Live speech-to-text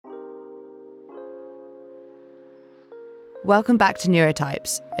Welcome back to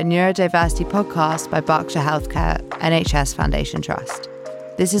Neurotypes, a neurodiversity podcast by Berkshire Healthcare NHS Foundation Trust.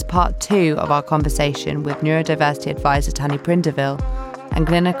 This is part 2 of our conversation with neurodiversity advisor Tani Prindiville and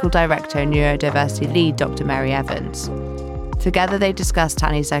clinical director and neurodiversity lead Dr. Mairi Evans. Together they discuss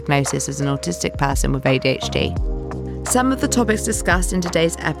Tani's diagnosis as an autistic person with ADHD. Some of the topics discussed in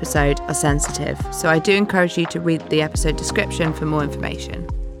today's episode are sensitive, so I do encourage you to read the episode description for more information.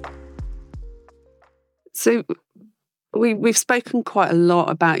 So we've spoken quite a lot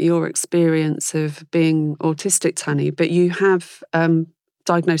about your experience of being autistic, Tani, but you have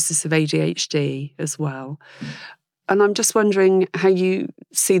diagnosis of ADHD as well. And I'm just wondering how you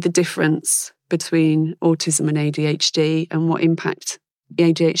see the difference between autism and ADHD and what impact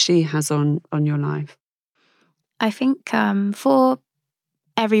ADHD has on your life. I think for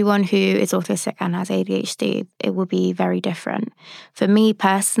everyone who is autistic and has ADHD, it will be very different. For me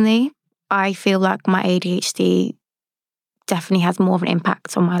personally, I feel like my ADHD definitely has more of an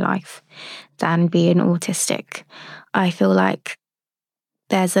impact on my life than being autistic. I feel like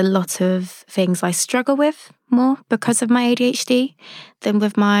there's a lot of things I struggle with more because of my ADHD than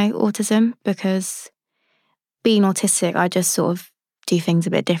with my autism, because being autistic, I just sort of do things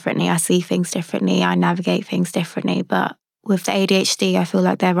a bit differently. I see things differently. I navigate things differently. But with the ADHD, I feel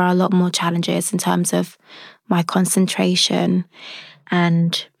like there are a lot more challenges in terms of my concentration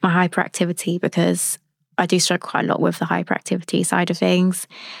and my hyperactivity, because I do struggle quite a lot with the hyperactivity side of things,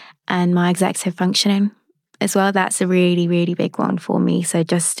 and my executive functioning as well. That's a really, really big one for me. So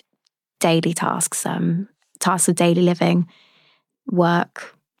just daily tasks, tasks of daily living,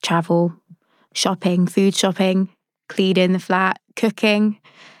 work, travel, shopping, food shopping, cleaning the flat, cooking,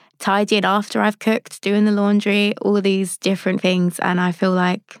 tidying after I've cooked, doing the laundry, all these different things. And I feel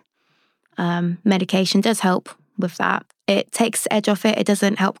like medication does help with that. It takes the edge off it. It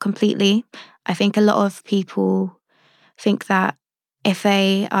doesn't help completely. I think a lot of people think that if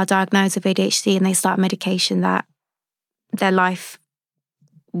they are diagnosed with ADHD and they start medication, that their life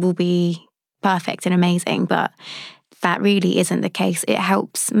will be perfect and amazing, but that really isn't the case. It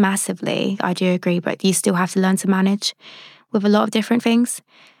helps massively, I do agree, but you still have to learn to manage with a lot of different things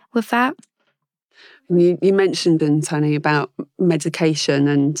with that. You mentioned, Tani, about medication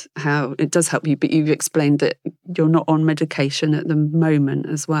and how it does help you, but you've explained that you're not on medication at the moment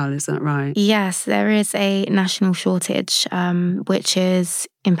as well, is that right? Yes, there is a national shortage, which is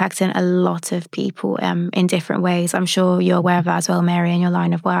impacting a lot of people in different ways. I'm sure you're aware of that as well, Mairi, in your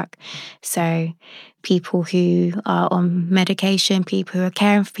line of work. So people who are on medication, people who are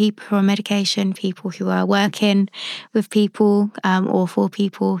caring for people who are on medication, people who are working with people or for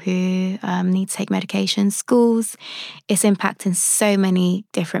people who need to take medication, schools. It's impacting so many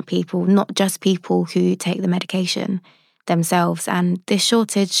different people, not just people who take the medication themselves. And this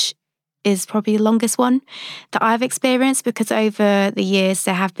shortage is probably the longest one that I've experienced, because over the years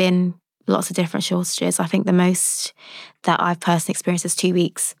there have been lots of different shortages. I think the most that I've personally experienced is 2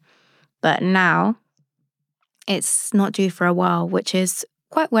 weeks. But now it's not due for a while, which is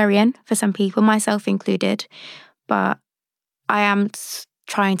quite worrying for some people, myself included. But I am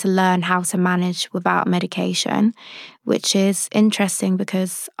trying to learn how to manage without medication, which is interesting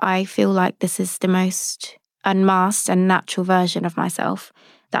because I feel like this is the most unmasked and natural version of myself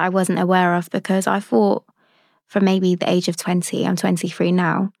that I wasn't aware of, because I thought from maybe the age of 20, I'm 23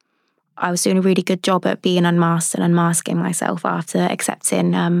 now, I was doing a really good job at being unmasked and unmasking myself after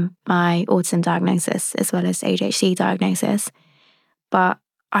accepting my autism diagnosis as well as ADHD diagnosis. But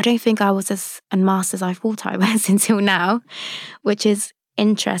I don't think I was as unmasked as I thought I was until now, which is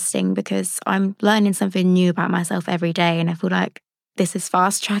interesting because I'm learning something new about myself every day, and I feel like this is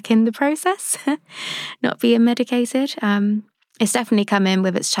fast-tracking the process, not being medicated. It's definitely come in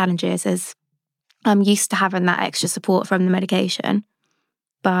with its challenges, as I'm used to having that extra support from the medication.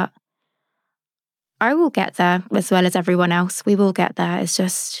 But I will get there as well as everyone else. We will get there. It's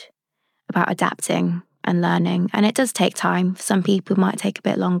just about adapting and learning. And it does take time. Some people might take a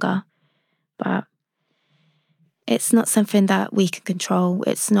bit longer, but it's not something that we can control.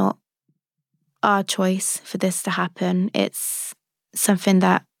 It's not our choice for this to happen. It's something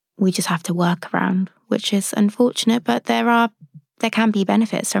that we just have to work around, which is unfortunate, but there can be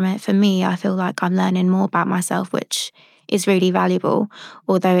benefits from it. For me, I feel like I'm learning more about myself, which is really valuable,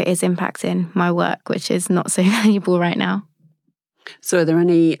 although it is impacting my work, which is not so valuable right now. So are there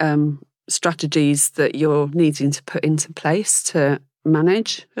any strategies that you're needing to put into place to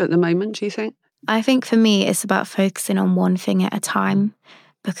manage at the moment, do you think? I think for me, it's about focusing on one thing at a time,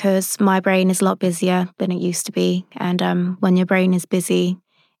 because my brain is a lot busier than it used to be. And when your brain is busy,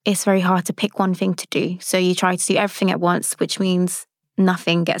 it's very hard to pick one thing to do. So you try to do everything at once, which means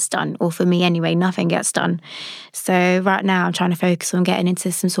nothing gets done, or for me anyway, nothing gets done. So right now I'm trying to focus on getting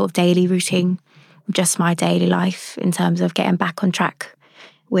into some sort of daily routine, just my daily life, in terms of getting back on track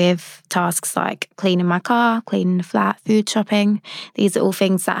with tasks like cleaning my car, cleaning the flat, food shopping. These are all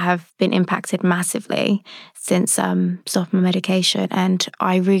things that have been impacted massively since stopping my medication. And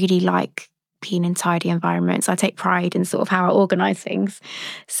I really like being in tidy environments. I take pride in sort of how I organise things.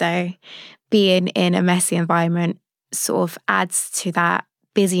 So being in a messy environment sort of adds to that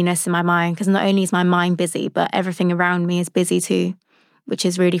busyness in my mind, because not only is my mind busy, but everything around me is busy too, which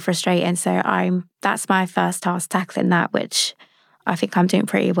is really frustrating. So that's my first task, tackling that, which I think I'm doing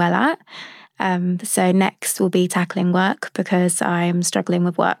pretty well at. So next will be tackling work, because I'm struggling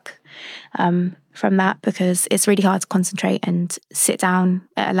with work from that, because it's really hard to concentrate and sit down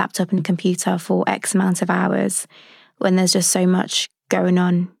at a laptop and computer for X amount of hours when there's just so much going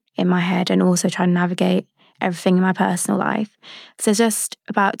on in my head, and also trying to navigate everything in my personal life. So it's just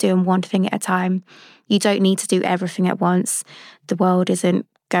about doing one thing at a time. You don't need to do everything at once. The world isn't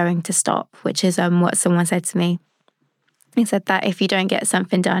going to stop, which is what someone said to me. He said that if you don't get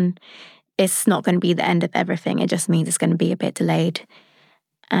something done, it's not going to be the end of everything. It just means it's going to be a bit delayed.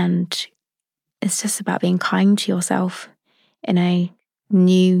 And it's just about being kind to yourself in a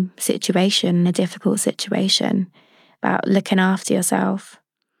new situation, a difficult situation, about looking after yourself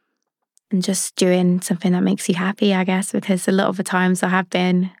and just doing something that makes you happy, I guess, because a lot of the times I have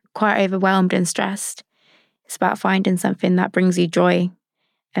been quite overwhelmed and stressed. It's about finding something that brings you joy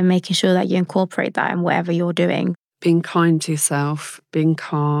and making sure that you incorporate that in whatever you're doing. Being kind to yourself, being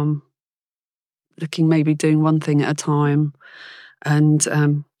calm, maybe doing one thing at a time, and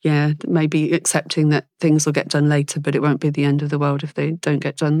maybe accepting that things will get done later, but it won't be the end of the world if they don't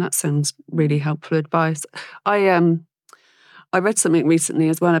get done. That sounds really helpful advice. I read something recently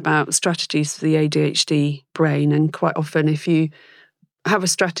as well about strategies for the ADHD brain, and quite often if you have a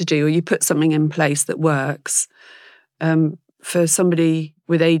strategy or you put something in place that works, for somebody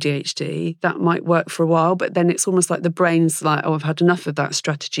with ADHD, that might work for a while, but then it's almost like the brain's like, oh, I've had enough of that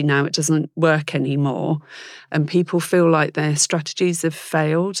strategy now. It doesn't work anymore. And people feel like their strategies have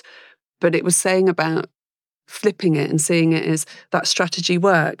failed. But it was saying about flipping it and seeing it as that strategy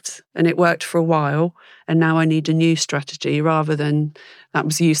worked, and it worked for a while, and now I need a new strategy, rather than that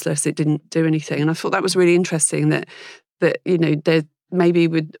was useless, it didn't do anything. And I thought that was really interesting that there maybe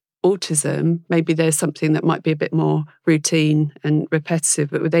with autism, maybe there's something that might be a bit more routine and repetitive,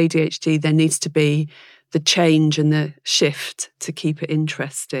 but with ADHD, there needs to be the change and the shift to keep it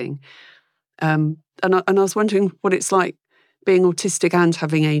interesting. And I was wondering what it's like being autistic and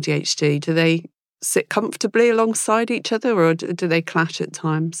having ADHD. Do they sit comfortably alongside each other, or do they clash at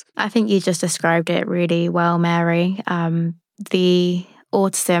times? I think you just described it really well, Mary. The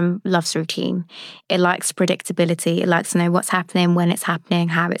autism loves routine. It likes predictability. It likes to know what's happening, when it's happening,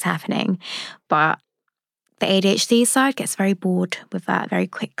 how it's happening. But the ADHD side gets very bored with that very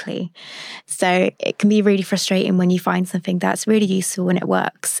quickly. So it can be really frustrating when you find something that's really useful and it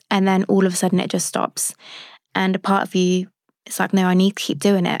works, and then all of a sudden it just stops. And a part of you is like, no, I need to keep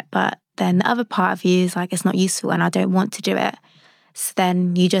doing it. But then the other part of you is like, it's not useful and I don't want to do it. So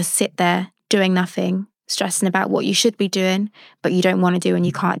then you just sit there doing nothing, stressing about what you should be doing, but you don't want to do and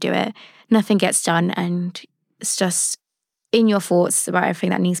you can't do it. Nothing gets done, and it's just in your thoughts about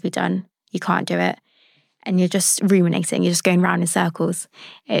everything that needs to be done. You can't do it. And you're just ruminating. You're just going round in circles.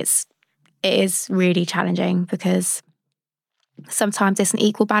 It is really challenging, because sometimes it's an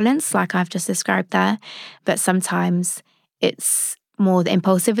equal balance, like I've just described there, but sometimes it's more the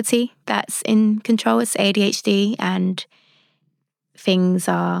impulsivity that's in control. It's ADHD, and things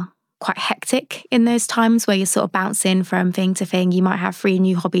are quite hectic in those times where you're sort of bouncing from thing to thing. You might have 3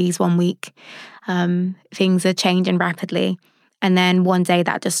 new hobbies one week. Things are changing rapidly. And then one day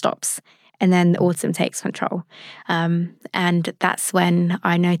that just stops. And then the autism takes control. And that's when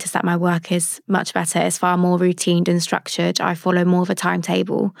I notice that my work is much better. It's far more routine and structured. I follow more of a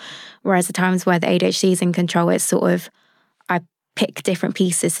timetable. Whereas the times where the ADHD is in control, it's sort of, I pick different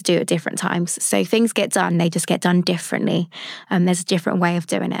pieces to do at different times. So things get done, they just get done differently. There's a different way of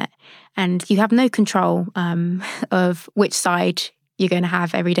doing it. And you have no control of which side you're going to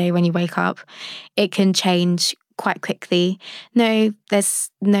have every day when you wake up. It can change quite quickly. No, there's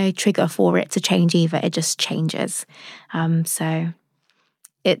no trigger for it to change either. It just changes. So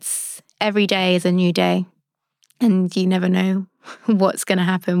it's every day is a new day, and you never know what's going to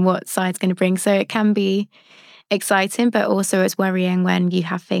happen, what side's going to bring. So it can be exciting, but also it's worrying when you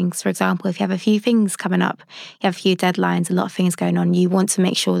have things. For example, if you have a few things coming up, you have a few deadlines, a lot of things going on, you want to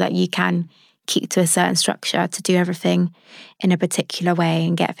make sure that you can keep to a certain structure, to do everything in a particular way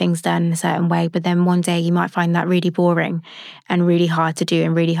and get things done in a certain way. But then one day you might find that really boring and really hard to do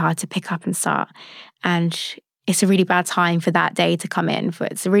and really hard to pick up and start. And it's a really bad time for that day to come in.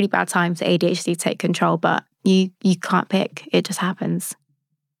 It's a really bad time for ADHD to take control, but you can't pick. It just happens.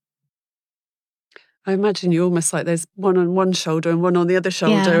 I imagine you almost like there's one on one shoulder and one on the other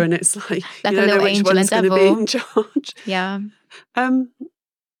shoulder, and it's like you don't know which one's going to be in charge. Yeah.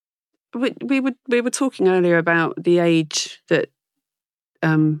 We were talking earlier about the age that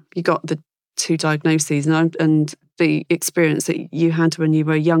you got the two diagnoses and the experience that you had when you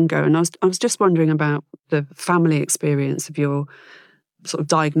were younger, and I was just wondering about the family experience of your sort of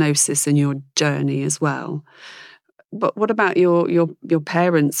diagnosis and your journey as well. But what about your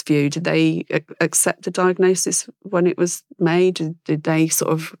parents' view? Did they accept the diagnosis when it was made? Did they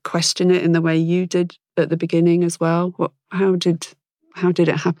sort of question it in the way you did at the beginning as well? How did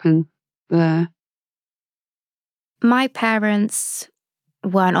it happen there? My parents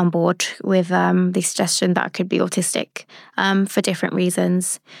weren't on board with the suggestion that I could be autistic for different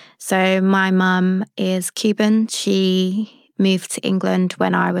reasons. So my mum is Cuban. She moved to England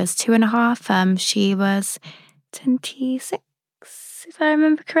when I was 2.5. She was 26, if I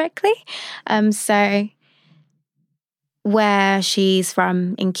remember correctly. So where she's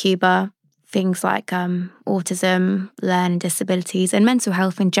from in Cuba, things like autism, learning disabilities, and mental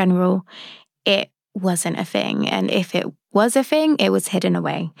health in general, it wasn't a thing. And if it was a thing, it was hidden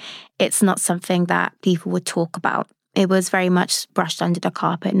away. It's not something that people would talk about. It was very much brushed under the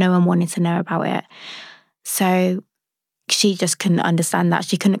carpet. No one wanted to know about it. So she just couldn't understand that.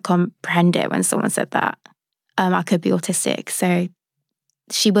 She couldn't comprehend it when someone said that I could be autistic. So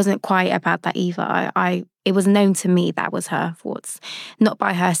she wasn't quite about that either. It was known to me that was her thoughts. Not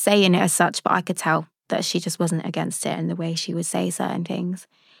by her saying it as such, but I could tell that she just wasn't against it in the way she would say certain things.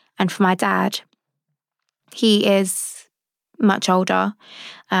 And for my dad, he is much older,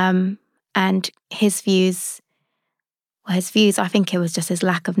 and his views, I think it was just his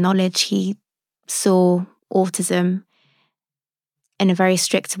lack of knowledge. He saw autism in a very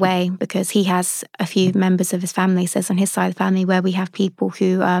strict way because he has a few members of his family, says on his side of the family, where we have people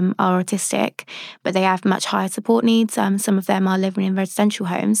who are autistic, but they have much higher support needs. Some of them are living in residential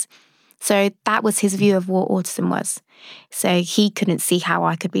homes. So that was his view of what autism was. So he couldn't see how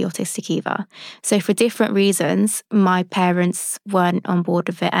I could be autistic either. So for different reasons, my parents weren't on board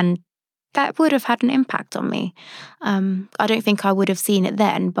with it, and that would have had an impact on me. I don't think I would have seen it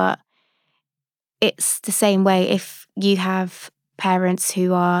then, but it's the same way if you have parents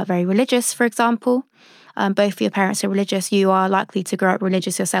who are very religious, for example. Both of your parents are religious, you are likely to grow up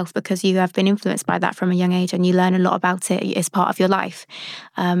religious yourself because you have been influenced by that from a young age and you learn a lot about it as part of your life.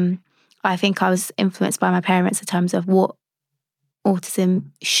 I think I was influenced by my parents in terms of what autism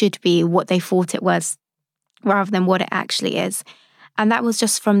should be, what they thought it was, rather than what it actually is. And that was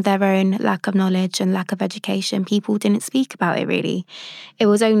just from their own lack of knowledge and lack of education. People didn't speak about it really. It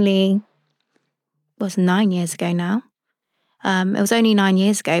was only, 9 years ago now. It was only 9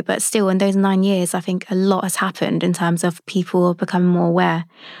 years ago, but still in those 9 years, I think a lot has happened in terms of people becoming more aware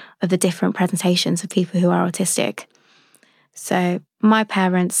of the different presentations of people who are autistic. So my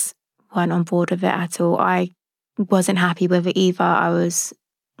parents weren't on board with it at all. I wasn't happy with it either. I was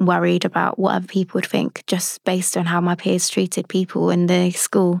worried about what other people would think just based on how my peers treated people in the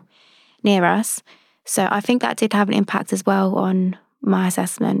school near us. So I think that did have an impact as well on my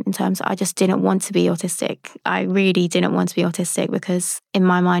assessment in terms of I just didn't want to be autistic. I really didn't want to be autistic because in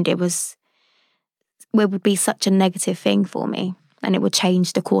my mind it would be such a negative thing for me and it would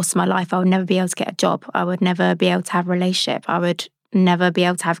change the course of my life. I would never be able to get a job. I would never be able to have a relationship. I would never be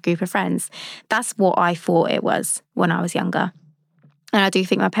able to have a group of friends. That's what I thought it was when I was younger. And I do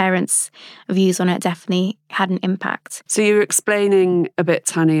think my parents' views on it definitely had an impact. So you were explaining a bit,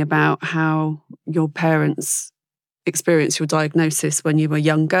 Tani, about how your parents experienced your diagnosis when you were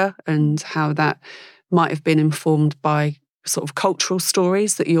younger and how that might have been informed by sort of cultural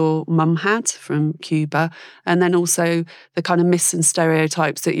stories that your mum had from Cuba, and then also the kind of myths and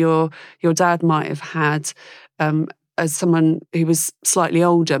stereotypes that your dad might have had as someone who was slightly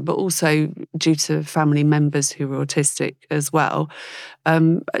older, but also due to family members who were autistic as well.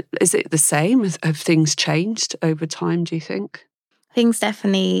 Is it the same? Have things changed over time, do you think? Things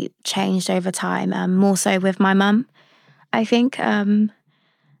definitely changed over time, more so with my mum. I think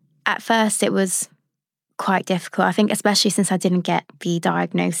at first it was quite difficult. I think especially since I didn't get the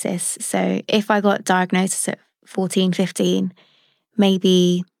diagnosis. So if I got diagnosis at 14, 15,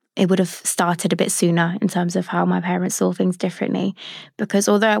 maybe it would have started a bit sooner in terms of how my parents saw things differently. Because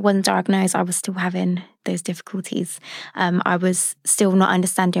although I wasn't diagnosed, I was still having those difficulties. I was still not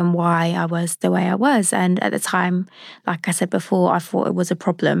understanding why I was the way I was. And at the time, like I said before, I thought it was a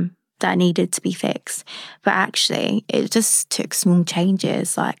problem that needed to be fixed. But actually, it just took small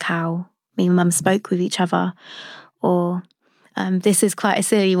changes, like how me and mum spoke with each other. Or this is quite a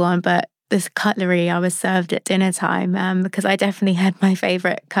silly one, but this cutlery I was served at dinner time, because I definitely had my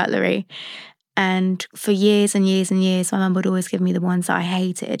favourite cutlery. And for years and years and years, my mum would always give me the ones that I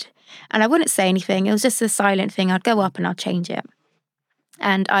hated. And I wouldn't say anything. It was just a silent thing. I'd go up and I'd change it.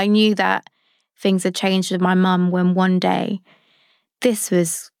 And I knew that things had changed with my mum when one day, this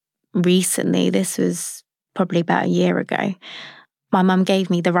was recently, this was probably about a year ago, my mum gave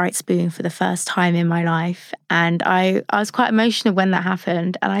me the right spoon for the first time in my life. And I was quite emotional when that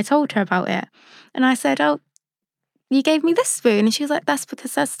happened. And I told her about it. And I said, oh, you gave me this spoon. And she was like, that's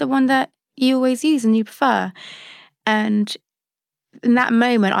because that's the one that you always use and you prefer. And in that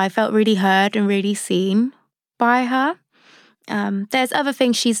moment, I felt really heard and really seen by her. There's other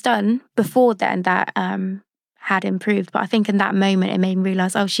things she's done before then that had improved. But I think in that moment, it made me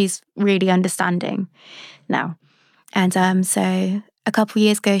realise, oh, she's really understanding now. And so a couple of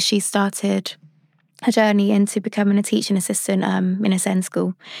years ago, she started her journey into becoming a teaching assistant in a SEND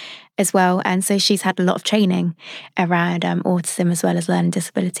school as well. And so she's had a lot of training around autism as well as learning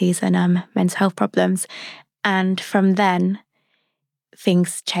disabilities and mental health problems. And from then,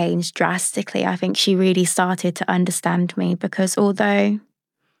 things changed drastically. I think she really started to understand me because although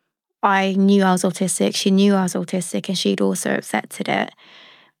I knew I was autistic, she knew I was autistic, and she'd also accepted it,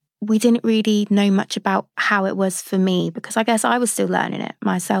 we didn't really know much about how it was for me because I guess I was still learning it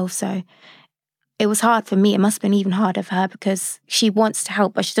myself. So it was hard for me. It must have been even harder for her because she wants to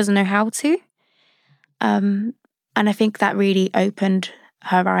help, but she doesn't know how to. And I think that really opened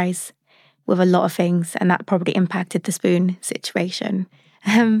her eyes with a lot of things, and that probably impacted the spoon situation.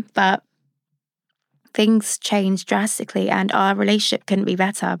 But things changed drastically, and our relationship couldn't be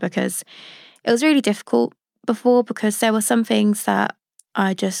better because it was really difficult before because there were some things that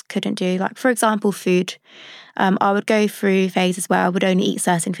I just couldn't do. Like, for example, food. I would go through phases where I would only eat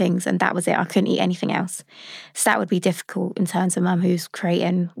certain things and that was it. I couldn't eat anything else. So that would be difficult in terms of mum who's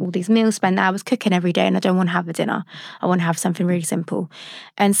creating all these meals, spend hours cooking every day, and I don't want to have a dinner. I want to have something really simple.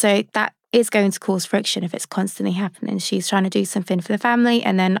 And so that is going to cause friction if it's constantly happening. She's trying to do something for the family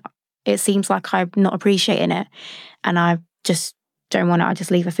and then it seems like I'm not appreciating it and I just don't want it. I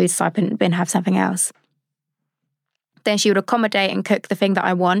just leave the food aside and have something else. Then she would accommodate and cook the thing that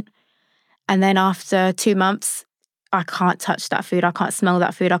I want. And then after 2 months, I can't touch that food. I can't smell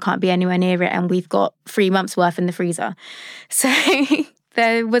that food. I can't be anywhere near it. And we've got 3 months worth in the freezer. So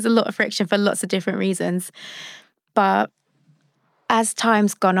there was a lot of friction for lots of different reasons. But as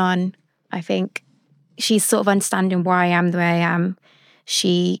time's gone on, I think she's sort of understanding why I am the way I am.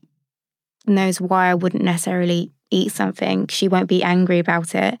 She knows why I wouldn't necessarily eat something. She won't be angry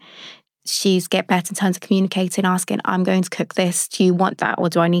about it. She's get better in terms of communicating, asking, I'm going to cook this. Do you want that? Or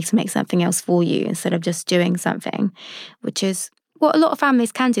do I need to make something else for you instead of just doing something? Which is what a lot of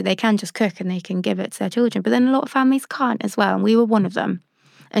families can do. They can just cook and they can give it to their children. But then a lot of families can't as well. And we were one of them.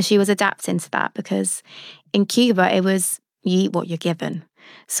 And she was adapting to that because in Cuba, it was you eat what you're given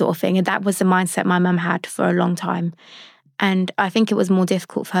sort of thing. And that was the mindset my mum had for a long time. And I think it was more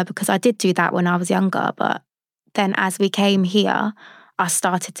difficult for her because I did do that when I was younger. But then as we came here, I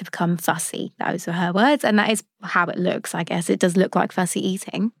started to become fussy. Those were her words. And that is how it looks, I guess. It does look like fussy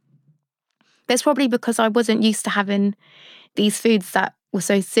eating. But it's probably because I wasn't used to having these foods that were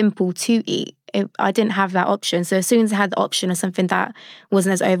so simple to eat. I didn't have that option. So as soon as I had the option of something that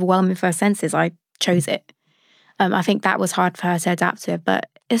wasn't as overwhelming for her senses, I chose it. I think that was hard for her to adapt to. But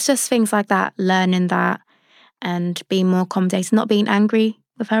it's just things like that, learning that and being more accommodating, not being angry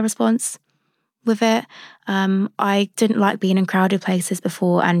with her response with it. I didn't like being in crowded places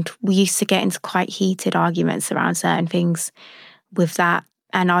before, and we used to get into quite heated arguments around certain things with that,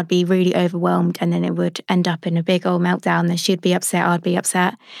 and I'd be really overwhelmed, and then it would end up in a big old meltdown. Then she'd be upset, I'd be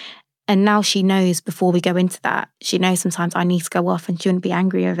upset. And now she knows before we go into that, she knows sometimes I need to go off and she wouldn't be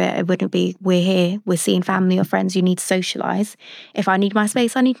angry with it. It wouldn't be, we're here, we're seeing family or friends, you need to socialise. If I need my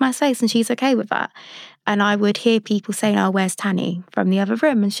space, I need my space, and she's okay with that. And I would hear people saying, oh, where's Tani from the other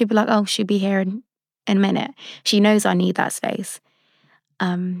room? And she'd be like, oh, she'll be here in a minute. She knows I need that space.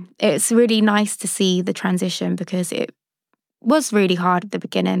 It's really nice to see the transition because it was really hard at the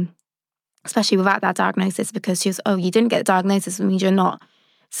beginning, especially without that diagnosis, because she was, oh, you didn't get the diagnosis, it means you're not.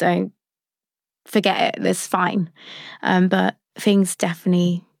 So forget it, that's fine. But things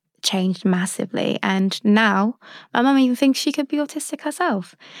definitely changed massively. And now my mum even thinks she could be autistic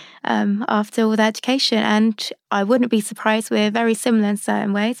herself after all the education. And I wouldn't be surprised. We're very similar in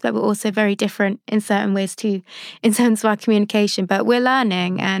certain ways, but we're also very different in certain ways too, in terms of our communication. But we're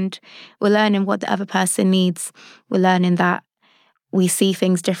learning, and we're learning what the other person needs. We're learning that we see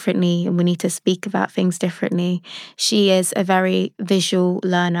things differently and we need to speak about things differently. She is a very visual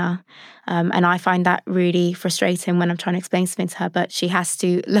learner, and I find that really frustrating when I'm trying to explain something to her, but she has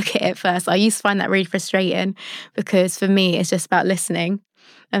to look at it first. I used to find that really frustrating because for me, it's just about listening.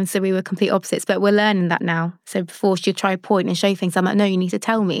 And so we were complete opposites, but we're learning that now. So before she'd try to point and show things, I'm like, no, you need to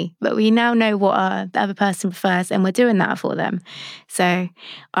tell me. But we now know what the other person prefers, and we're doing that for them. So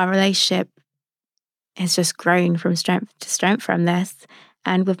our relationship has just grown from strength to strength from this.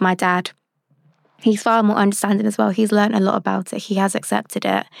 And with my dad, he's far more understanding as well. He's learned a lot about it. He has accepted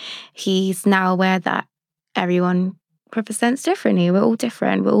it. He's now aware that everyone represents differently. We're all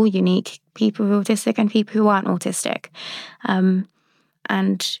different. We're all unique. People who are autistic and people who aren't autistic.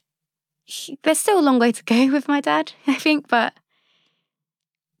 And there's still a long way to go with my dad, I think, but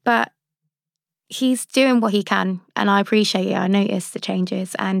he's doing what he can, and I appreciate it. I notice the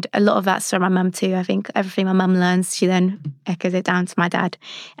changes, and a lot of that's from my mum too. I think everything my mum learns, she then echoes it down to my dad,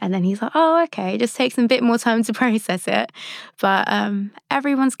 and then he's like, oh, okay. It just takes him a bit more time to process it, but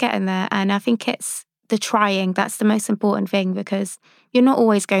everyone's getting there, and I think it's the trying that's the most important thing, because you're not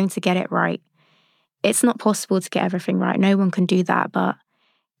always going to get it right. It's not possible to get everything right. No one can do that, but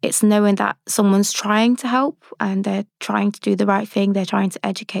it's knowing that someone's trying to help and they're trying to do the right thing. They're trying to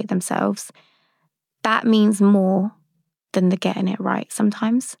educate themselves. That means more than the getting it right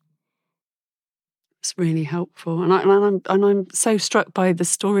sometimes. It's really helpful. And I'm so struck by the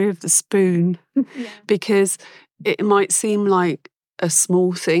story of the spoon because it might seem like a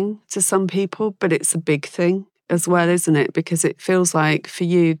small thing to some people, but it's a big thing as well, isn't it? Because it feels like for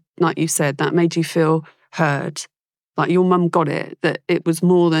you, like you said, that made you feel heard. Like your mum got it, that it was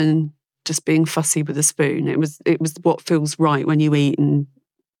more than just being fussy with a spoon. It was what feels right when you eat, and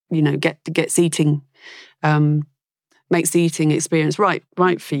gets eating, makes the eating experience right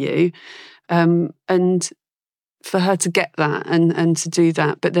for you, and for her to get that and to do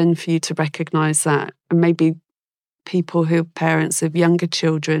that, but then for you to recognise that, and maybe people who are parents of younger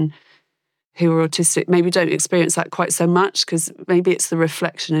children who are autistic maybe don't experience that quite so much, because maybe it's the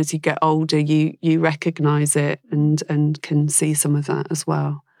reflection as you get older, you recognise it and can see some of that as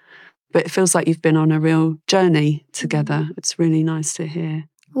well. But it feels like you've been on a real journey together. It's really nice to hear.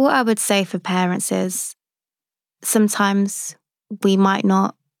 What I would say for parents is sometimes we might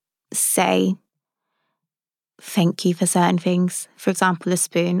not say thank you for certain things. For example, a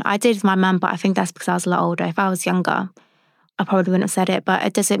spoon. I did with my mum, but I think that's because I was a lot older. If I was younger, I probably wouldn't have said it, but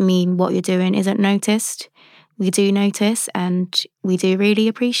it doesn't mean what you're doing isn't noticed. We do notice and we do really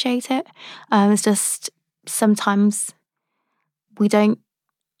appreciate it. It's just sometimes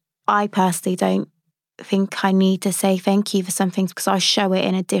I personally don't think I need to say thank you for some things because I show it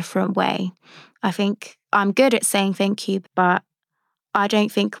in a different way. I think I'm good at saying thank you, but I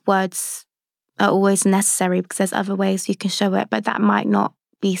don't think words are always necessary because there's other ways you can show it, but that might not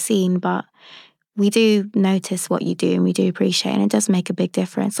be seen. But we do notice what you do and we do appreciate it, and it does make a big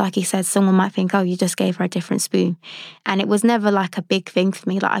difference. Like he said, someone might think, oh, you just gave her a different spoon. And it was never like a big thing for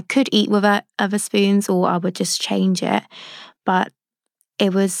me. Like I could eat with other spoons or I would just change it. But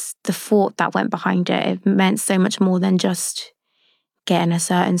it was the thought that went behind it. It meant so much more than just getting a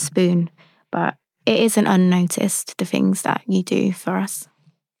certain spoon. But it isn't unnoticed, the things that you do for us.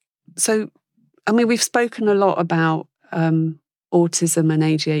 So, I mean, we've spoken a lot about autism and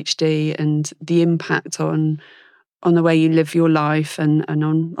ADHD and the impact on the way you live your life and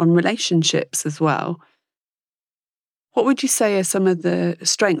on relationships as well. What would you say are some of the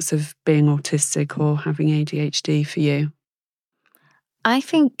strengths of being autistic or having ADHD for you? I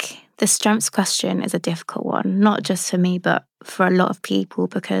think the strengths question is a difficult one, not just for me, but for a lot of people,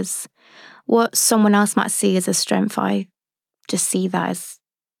 because what someone else might see as a strength, I just see that as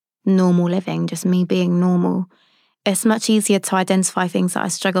normal living, just me being normal. It's much easier to identify things that I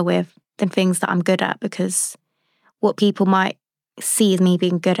struggle with than things that I'm good at, because what people might see as me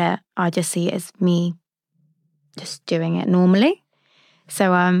being good at, I just see it as me just doing it normally.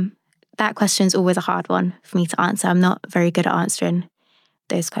 So that question is always a hard one for me to answer. I'm not very good at answering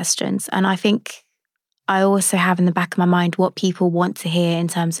those questions. And I think I also have in the back of my mind what people want to hear in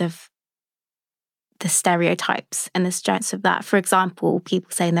terms of the stereotypes and the strengths of that. For example,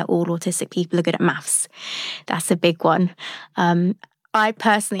 people saying that all autistic people are good at maths. That's a big one. I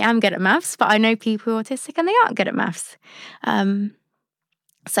personally am good at maths, but I know people who are autistic and they aren't good at maths.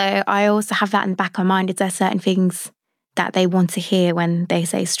 So I also have that in the back of my mind. Is there certain things that they want to hear when they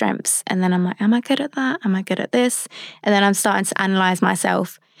say strengths. And then I'm like, am I good at that? Am I good at this? And then I'm starting to analyse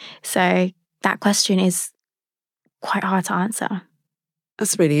myself. So that question is quite hard to answer.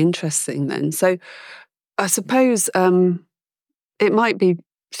 That's really interesting then. So I suppose it might be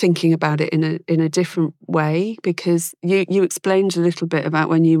thinking about it in a different way, because you explained a little bit about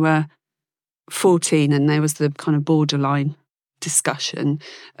when you were 14 and there was the kind of borderline discussion,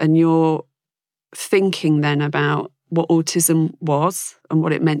 and you're thinking then about what autism was and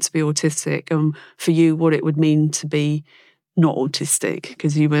what it meant to be autistic, and for you what it would mean to be not autistic,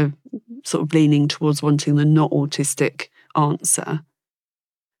 because you were sort of leaning towards wanting the not autistic answer.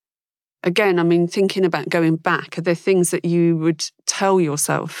 Again, I mean, thinking about going back, are there things that you would tell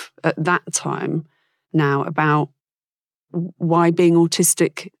yourself at that time now about why being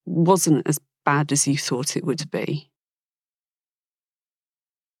autistic wasn't as bad as you thought it would be?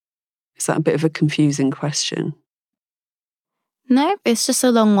 Is that a bit of a confusing question? No, it's just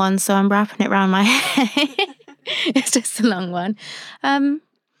a long one, so I'm wrapping it around my head. It's just a long one. What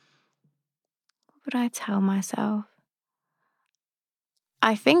would I tell myself?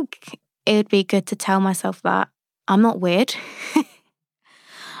 I think it would be good to tell myself that I'm not weird.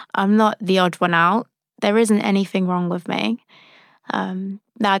 I'm not the odd one out. There isn't anything wrong with me.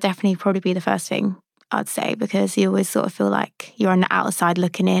 That would definitely probably be the first thing I'd say, because you always sort of feel like you're on the outside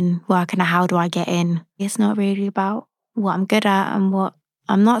looking in, working out how do I get in. It's not really about what I'm good at and what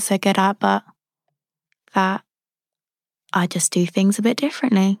I'm not so good at, but that I just do things a bit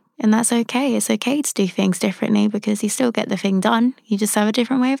differently. And that's okay. It's okay to do things differently because you still get the thing done. You just have a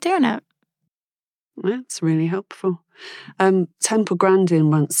different way of doing it. That's really helpful. Temple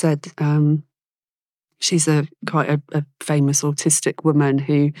Grandin once said, she's quite a famous autistic woman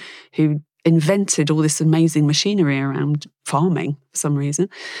who invented all this amazing machinery around farming for some reason.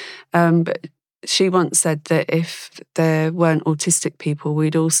 But she once said that if there weren't autistic people,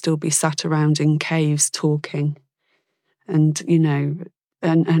 we'd all still be sat around in caves talking. And,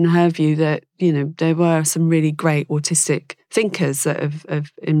 and her view that, there were some really great autistic thinkers that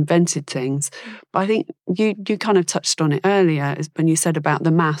have invented things. But I think you kind of touched on it earlier when you said about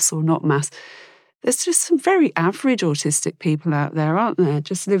the mass or not mass. There's just some very average autistic people out there, aren't there?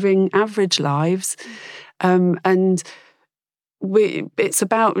 Just living average lives. And it's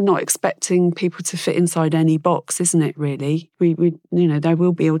about not expecting people to fit inside any box, isn't it, really? We there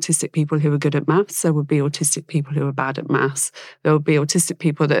will be autistic people who are good at maths. There will be autistic people who are bad at maths. There will be autistic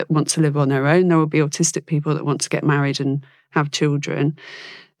people that want to live on their own. There will be autistic people that want to get married and have children.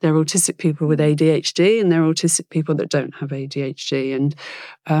 There are autistic people with ADHD and there are autistic people that don't have ADHD. And,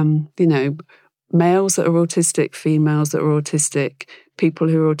 males that are autistic, females that are autistic, people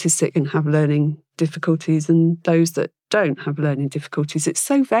who are autistic and have learning difficulties, and those that don't have learning difficulties. It's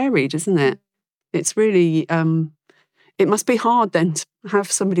so varied, isn't it? It's really, it must be hard then to have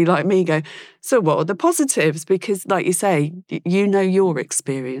somebody like me go, so what are the positives? Because like you say, you know your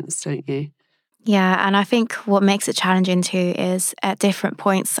experience, don't you? Yeah, and I think what makes it challenging too is at different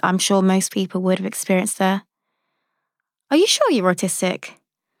points, I'm sure most people would have experienced are you sure you're autistic?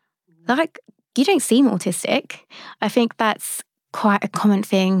 Like, you don't seem autistic. I think that's quite a common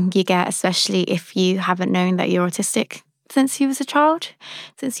thing you get, especially if you haven't known that you're autistic since you was a child,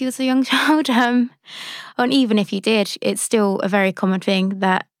 since you was a young child. And even if you did, it's still a very common thing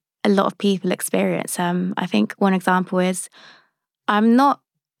that a lot of people experience. I think one example is I'm not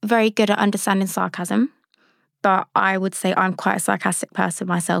very good at understanding sarcasm, but I would say I'm quite a sarcastic person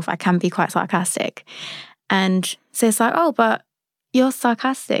myself. I can be quite sarcastic. And so it's like, oh, but you're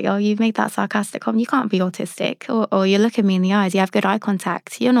sarcastic, or you've made that sarcastic comment. You can't be autistic, or you look at me in the eyes, you have good eye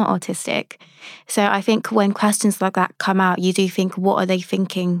contact, you're not autistic. So I think when questions like that come out, you do think, what are they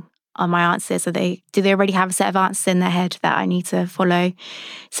thinking on my answers? Do they already have a set of answers in their head that I need to follow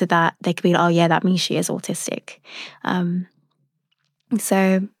so that they could be like, oh yeah, that means she is autistic.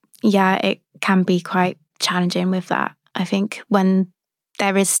 So yeah, it can be quite challenging with that. I think when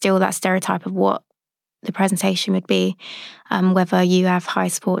there is still that stereotype of what the presentation would be, whether you have high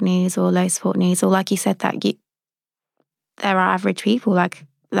support needs or low support needs, or like you said, that there are average people like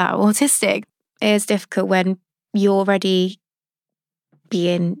that are autistic. It is difficult when you're already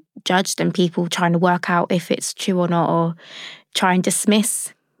being judged and people trying to work out if it's true or not, or try and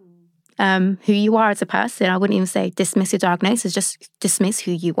dismiss who you are as a person. I wouldn't even say dismiss your diagnosis, just dismiss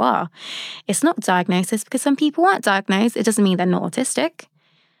who you are. It's not diagnosis because some people aren't diagnosed. It doesn't mean they're not autistic.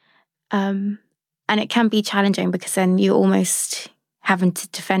 And it can be challenging because then you're almost having to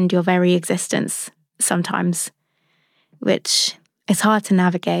defend your very existence sometimes, which is hard to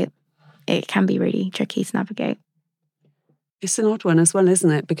navigate. It can be really tricky to navigate. It's an odd one as well,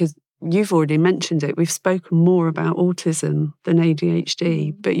 isn't it? Because you've already mentioned it. We've spoken more about autism than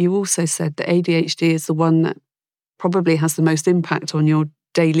ADHD, but you also said that ADHD is the one that probably has the most impact on your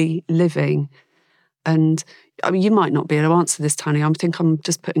daily living. And I mean, you might not be able to answer this, Tani. I think I'm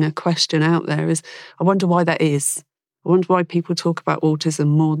just putting a question out there. I wonder why that is. I wonder why people talk about autism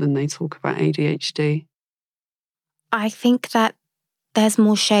more than they talk about ADHD. I think that there's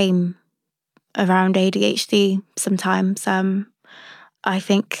more shame around ADHD sometimes. I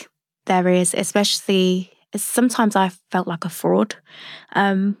think there is, especially sometimes I felt like a fraud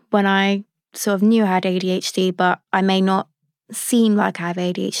when I sort of knew I had ADHD, but I may not seem like I have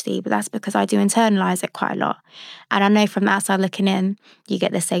ADHD, but that's because I do internalize it quite a lot. And I know from the outside looking in, you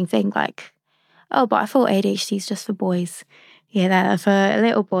get the same thing like, oh, but I thought ADHD is just for boys. Yeah, for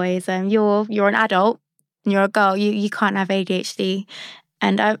little boys. You're an adult, and you're a girl, you can't have ADHD.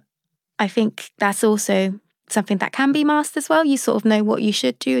 And I think that's also something that can be masked as well. You sort of know what you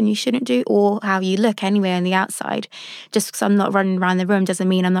should do and you shouldn't do, or how you look anyway on the outside. Just because I'm not running around the room doesn't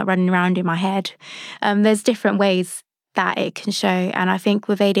mean I'm not running around in my head. There's different ways that it can show. And I think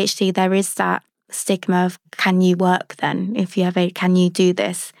with ADHD, there is that stigma of, can you work then? If you have can you do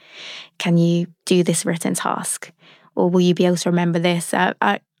this? Can you do this written task? Or will you be able to remember this?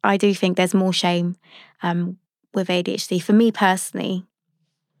 I do think there's more shame with ADHD. For me personally,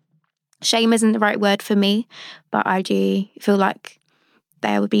 shame isn't the right word for me, but I do feel like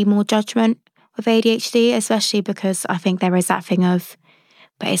there would be more judgment with ADHD, especially because I think there is that thing of,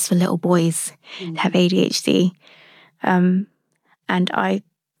 but it's for little boys to have ADHD. And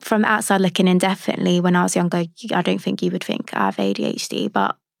from the outside looking in, definitely when I was younger, I don't think you would think I have ADHD,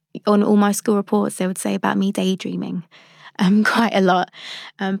 but on all my school reports, they would say about me daydreaming quite a lot.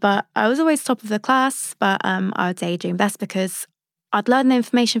 But I was always top of the class, but I would daydream. That's because I'd learn the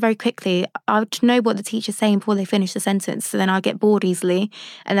information very quickly. I would know what the teacher's saying before they finish the sentence. So then I'd get bored easily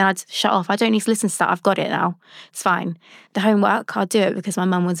and then I'd shut off. I don't need to listen to that. I've got it now. It's fine. The homework, I'll do it because my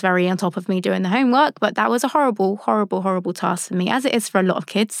mum was very on top of me doing the homework. But that was a horrible, horrible, horrible task for me, as it is for a lot of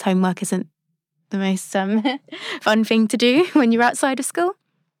kids. Homework isn't the most fun thing to do when you're outside of school.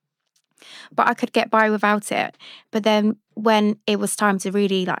 But I could get by without it. But then when it was time to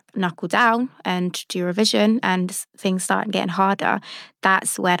really knuckle down and do revision and things started getting harder,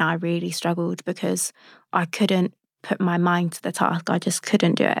 that's when I really struggled because I couldn't put my mind to the task. I just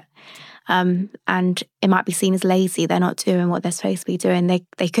couldn't do it. And it might be seen as lazy. They're not doing what they're supposed to be doing.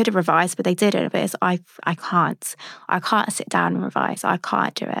 They could have revised, but they didn't. But I can't. I can't sit down and revise. I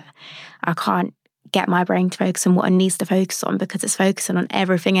can't do it. I can't get my brain to focus on what it needs to focus on because it's focusing on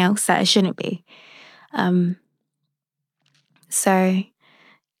everything else that it shouldn't be. So,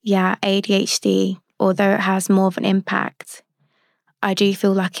 yeah, ADHD, although it has more of an impact, I do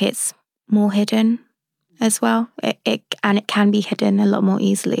feel like it's more hidden as well. It can be hidden a lot more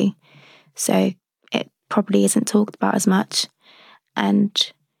easily. So it probably isn't talked about as much.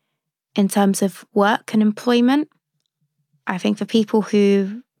 And in terms of work and employment, I think for people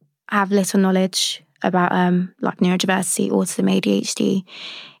who have little knowledge about neurodiversity, autism, ADHD,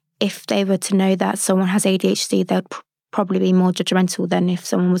 if they were to know that someone has ADHD, they'd probably be more judgmental than if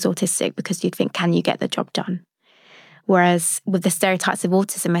someone was autistic because you'd think, can you get the job done? Whereas with the stereotypes of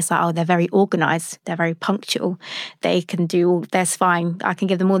autism, it's like, oh, they're very organised, they're very punctual, they can do all, that's fine, I can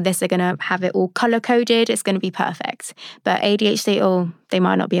give them all this, they're going to have it all colour-coded, it's going to be perfect. But ADHD, they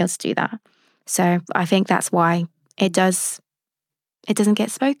might not be able to do that. So I think that's why it doesn't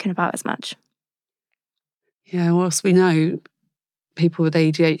get spoken about as much. Yeah, whilst we know people with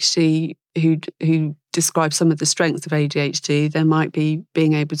ADHD who describe some of the strengths of ADHD, there might be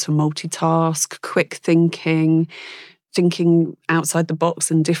being able to multitask, quick thinking outside the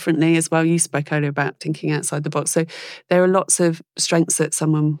box and differently as well. You spoke earlier about thinking outside the box. So there are lots of strengths that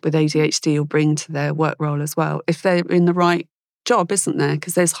someone with ADHD will bring to their work role as well, if they're in the right job, isn't there?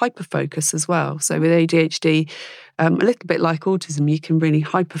 Because there's hyperfocus as well. So with ADHD, a little bit like autism, you can really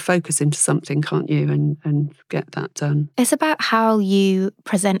hyperfocus into something, can't you, and get that done. It's about how you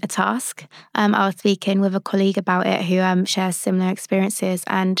present a task. I was speaking with a colleague about it who shares similar experiences,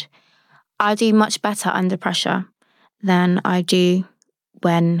 and I do much better under pressure than I do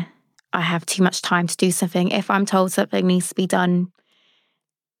when I have too much time to do something. If I'm told something needs to be done,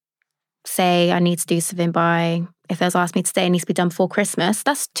 say I need to do something if there's asked me today, it needs to be done before Christmas,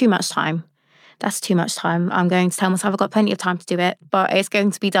 that's too much time. That's too much time. I'm going to tell myself I've got plenty of time to do it, but it's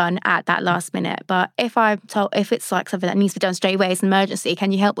going to be done at that last minute. But if it's like something that needs to be done straight away, it's an emergency,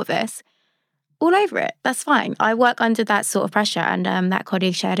 can you help with this? All over it. That's fine. I work under that sort of pressure, and that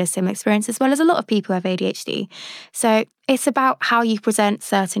colleague shared a similar experience, as well as a lot of people who have ADHD. So it's about how you present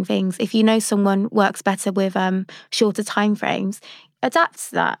certain things. If you know someone works better with shorter time frames,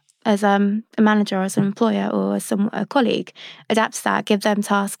 adapt to that. as a manager or as an employer or as a colleague, adapt to that, give them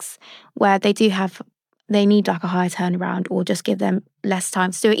tasks where they need like a higher turnaround, or just give them less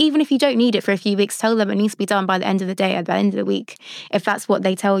time to do it. Even if you don't need it for a few weeks, tell them it needs to be done by the end of the day, at the end of the week. If that's what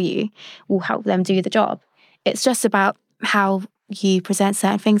they tell you, will help them do the job. It's just about how you present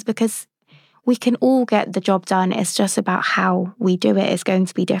certain things, because we can all get the job done. It's just about how we do it is going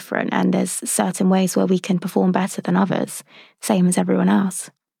to be different. And there's certain ways where we can perform better than others, same as everyone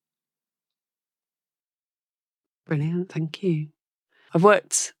else. Brilliant, thank you. I've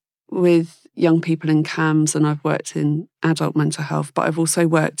worked with young people in CAMS and I've worked in adult mental health, but I've also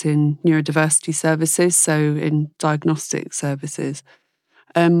worked in neurodiversity services, so in diagnostic services.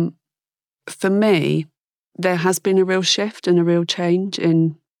 For me, there has been a real shift and a real change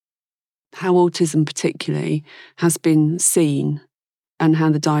in how autism particularly has been seen and how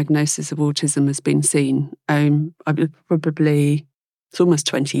the diagnosis of autism has been seen. It's almost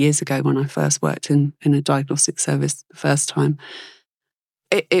 20 years ago when I first worked in a diagnostic service the first time.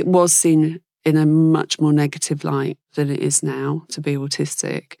 It was seen in a much more negative light than it is now to be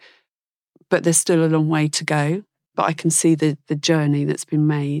autistic. But there's still a long way to go. But I can see the journey that's been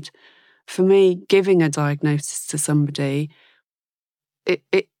made. For me, giving a diagnosis to somebody,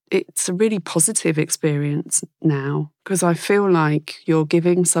 it's a really positive experience now, because I feel like you're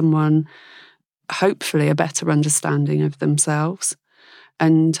giving someone hopefully a better understanding of themselves,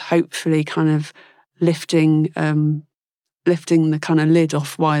 and hopefully kind of lifting the kind of lid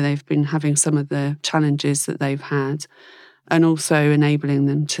off why they've been having some of the challenges that they've had, and also enabling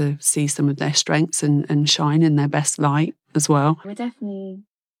them to see some of their strengths and shine in their best light as well. We're definitely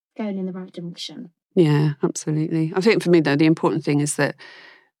going in the right direction. Yeah, absolutely. I think for me, though, the important thing is that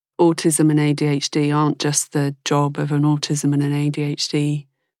autism and ADHD aren't just the job of an autism and an ADHD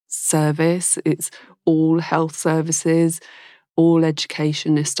service. It's all health services, all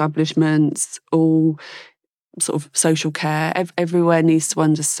education establishments, all sort of social care. Everywhere needs to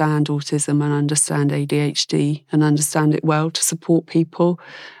understand autism and understand ADHD and understand it well to support people,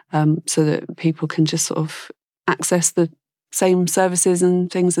 so that people can just sort of access the same services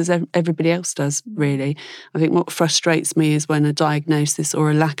and things as everybody else does, really. I think what frustrates me is when a diagnosis or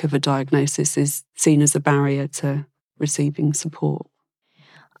a lack of a diagnosis is seen as a barrier to receiving support.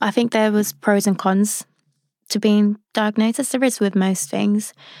 I think there was pros and cons to being diagnosed, as there is with most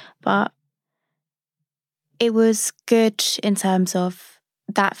things, but it was good in terms of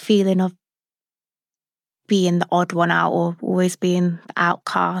that feeling of being the odd one out, or always being the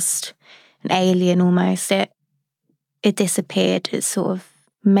outcast, an alien almost. It disappeared. It sort of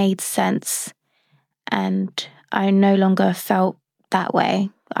made sense. And I no longer felt that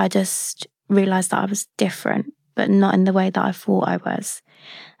way. I just realised that I was different, but not in the way that I thought I was.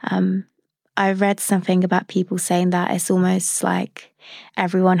 I read something about people saying that it's almost like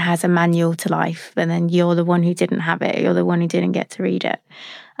everyone has a manual to life, and then you're the one who didn't have it. You're the one who didn't get to read it.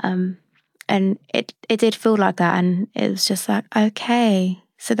 And it did feel like that. And it was just like, okay,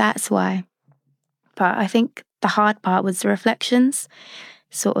 so that's why. But I think the hard part was the reflections,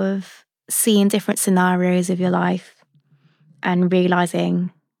 sort of seeing different scenarios of your life and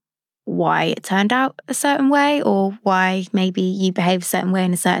realising why it turned out a certain way, or why maybe you behaved a certain way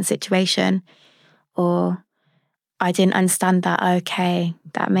in a certain situation, or I didn't understand that. Okay,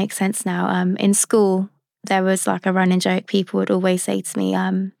 that makes sense now. In school, there was like a running joke. People would always say to me,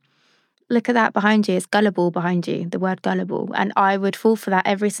 look at that behind you, it's gullible behind you, the word gullible. And I would fall for that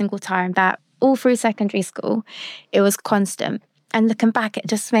every single time. That all through secondary school, it was constant. And looking back, it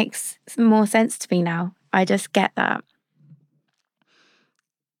just makes more sense to me now. I just get that.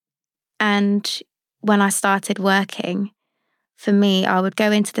 And when I started working, for me, I would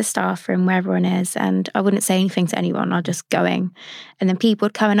go into the staff room where everyone is, and I wouldn't say anything to anyone. I'd just going. And then people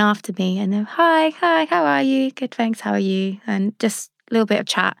would come in after me and then, hi, how are you? Good, thanks, how are you? And just a little bit of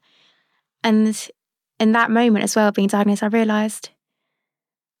chat. And in that moment as well, being diagnosed, I realised,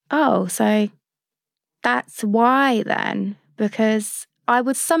 oh, so that's why then, because I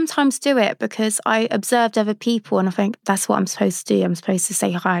would sometimes do it because I observed other people and I think that's what I'm supposed to do. I'm supposed to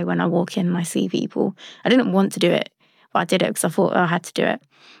say hi when I walk in and I see people. I didn't want to do it, but I did it because I thought I had to do it.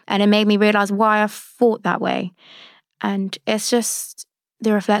 And it made me realise why I thought that way. And it's just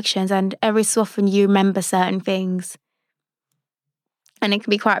the reflections, and every so often you remember certain things. And it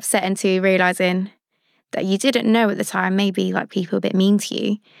can be quite upsetting too, realising that you didn't know at the time, maybe like people a bit mean to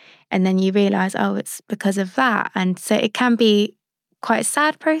you. And then you realise, oh, it's because of that. And so it can be quite a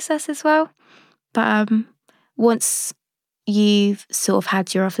sad process as well. But once you've sort of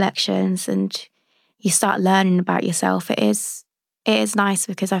had your reflections and you start learning about yourself, it is nice,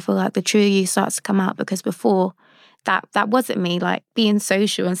 because I feel like the true you starts to come out, because before that wasn't me. Like being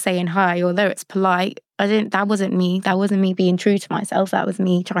social and saying hi, although it's polite, that wasn't me. That wasn't me being true to myself. That was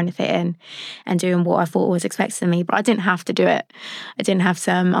me trying to fit in and doing what I thought was expected of me. But I didn't have to do it. I didn't have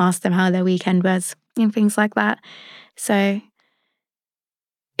to ask them how their weekend was and things like that. So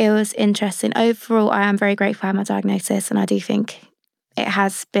it was interesting. Overall, I am very grateful I had my diagnosis, and I do think it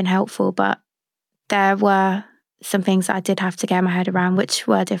has been helpful. But there were some things that I did have to get my head around, which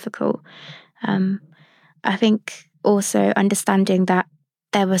were difficult. I think also understanding that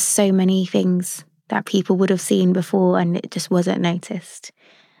there were so many things that people would have seen before and it just wasn't noticed.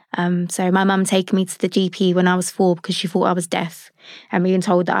 So my mum taking me to the GP when I was 4 because she thought I was deaf, and being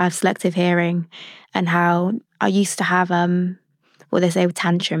told that I have selective hearing, and how I used to have what they say with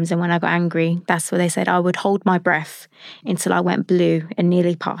tantrums, and when I got angry, that's what they said, I would hold my breath until I went blue and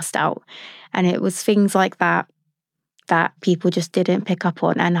nearly passed out. And it was things like that people just didn't pick up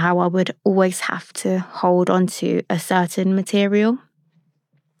on, and how I would always have to hold on to a certain material.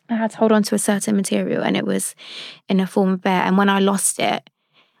 I had to hold on to a certain material, and it was in a form of bear. And when I lost it,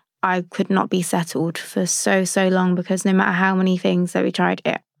 I could not be settled for so long, because no matter how many things that we tried,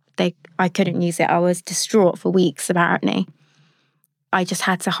 I couldn't use it. I was distraught for weeks, apparently. I just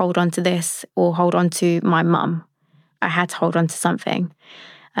had to hold on to this, or hold on to my mum. I had to hold on to something.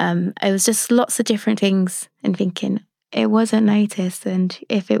 It was just lots of different things, and thinking it wasn't noticed, and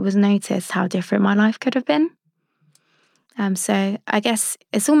if it was noticed, how different my life could have been. So I guess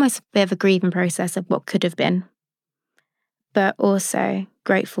it's almost a bit of a grieving process of what could have been, but also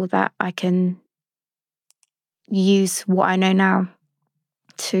grateful that I can use what I know now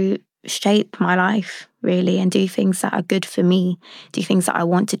to shape my life, really, and do things that are good for me, do things that I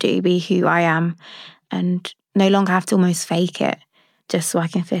want to do, be who I am, and no longer have to almost fake it just so I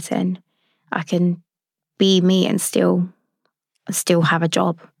can fit in. I can be me and still have a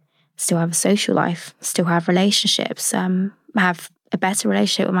job, still have a social life, still have relationships, have a better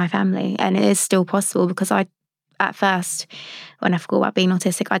relationship with my family. And it is still possible, because at first, when I forgot about being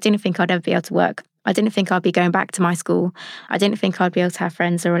autistic, I didn't think I'd ever be able to work. I didn't think I'd be going back to my school. I didn't think I'd be able to have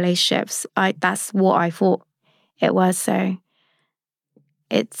friends or relationships. That's what I thought it was. So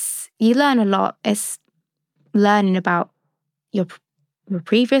you learn a lot. It's learning about your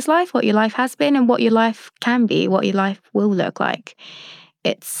previous life, what your life has been, and what your life can be, what your life will look like.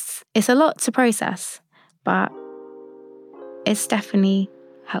 It's a lot to process, but it's definitely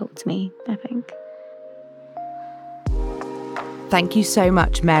helped me, I think. Thank you so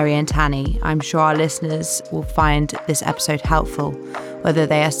much, Mairi and Tani. I'm sure our listeners will find this episode helpful, whether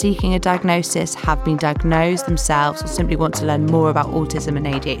they are seeking a diagnosis, have been diagnosed themselves, or simply want to learn more about autism and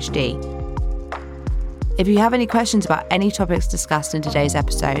ADHD. If you have any questions about any topics discussed in today's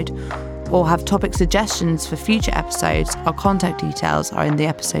episode, or have topic suggestions for future episodes, our contact details are in the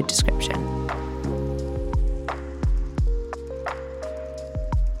episode description.